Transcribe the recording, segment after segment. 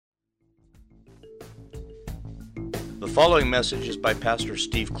The following message is by Pastor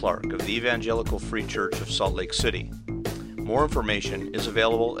Steve Clark of the Evangelical Free Church of Salt Lake City. More information is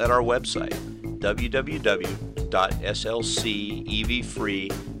available at our website,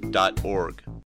 www.slcevfree.org.